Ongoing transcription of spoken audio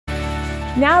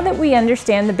Now that we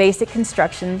understand the basic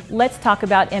construction, let's talk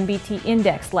about MBT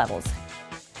Index levels.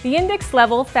 The index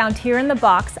level found here in the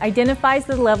box identifies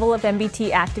the level of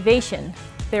MBT activation.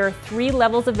 There are 3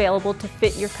 levels available to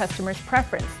fit your customer's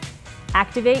preference: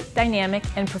 Activate, Dynamic,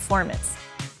 and Performance.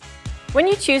 When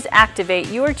you choose Activate,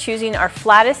 you are choosing our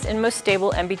flattest and most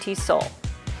stable MBT sole.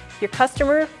 Your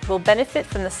customer will benefit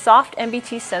from the soft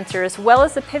MBT sensor as well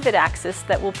as the pivot axis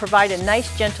that will provide a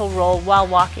nice gentle roll while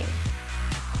walking.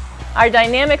 Our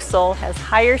dynamic sole has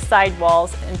higher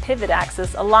sidewalls and pivot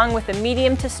axis along with a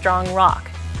medium to strong rock.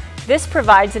 This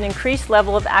provides an increased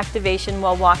level of activation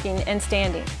while walking and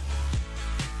standing.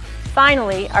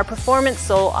 Finally, our performance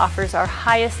sole offers our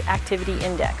highest activity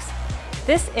index.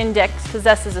 This index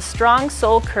possesses a strong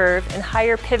sole curve and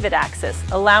higher pivot axis,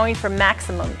 allowing for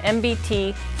maximum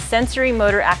MBT sensory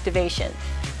motor activation.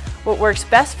 What works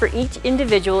best for each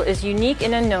individual is unique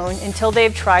and unknown until they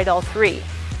have tried all 3.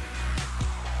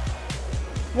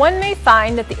 One may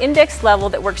find that the index level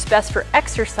that works best for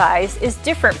exercise is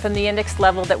different from the index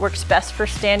level that works best for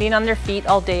standing on their feet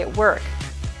all day at work.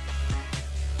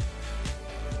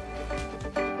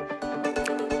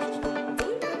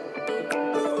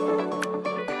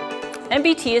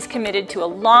 MBT is committed to a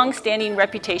long-standing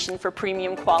reputation for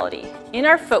premium quality. In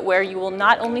our footwear, you will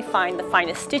not only find the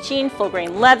finest stitching,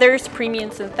 full-grain leathers, premium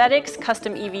synthetics,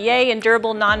 custom EVA, and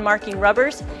durable non-marking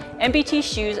rubbers. MBT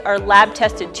shoes are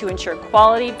lab-tested to ensure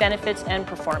quality, benefits, and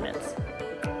performance.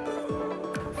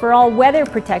 For all weather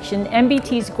protection,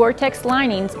 MBT's Gore-Tex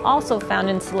linings, also found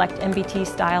in select MBT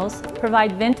styles,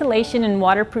 provide ventilation and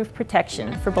waterproof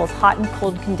protection for both hot and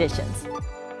cold conditions.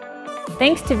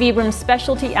 Thanks to Vibram's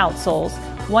specialty outsoles,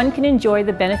 one can enjoy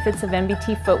the benefits of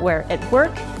MBT footwear at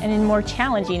work and in more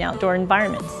challenging outdoor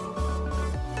environments.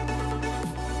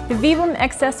 The Vibram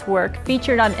XS Work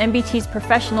featured on MBT's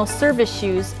professional service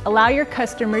shoes allow your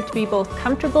customer to be both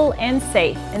comfortable and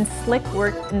safe in slick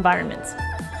work environments.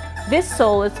 This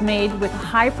sole is made with a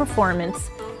high-performance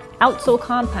outsole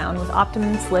compound with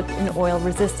optimum slip and oil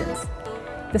resistance.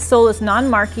 The sole is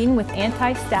non-marking with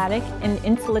anti-static and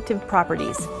insulative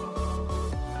properties.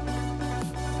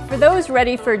 For those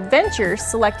ready for adventure,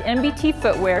 select MBT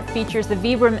footwear features the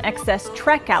Vibram XS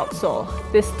Trek outsole.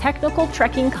 This technical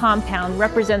trekking compound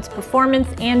represents performance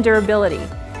and durability.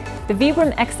 The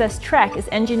Vibram XS Trek is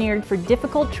engineered for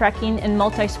difficult trekking and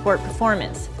multi-sport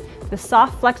performance. The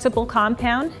soft, flexible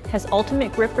compound has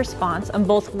ultimate grip response on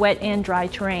both wet and dry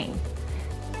terrain.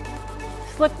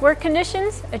 Slick work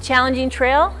conditions, a challenging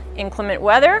trail, inclement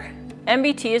weather,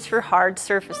 MBT is for hard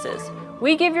surfaces.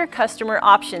 We give your customer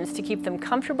options to keep them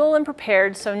comfortable and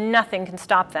prepared so nothing can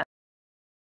stop them.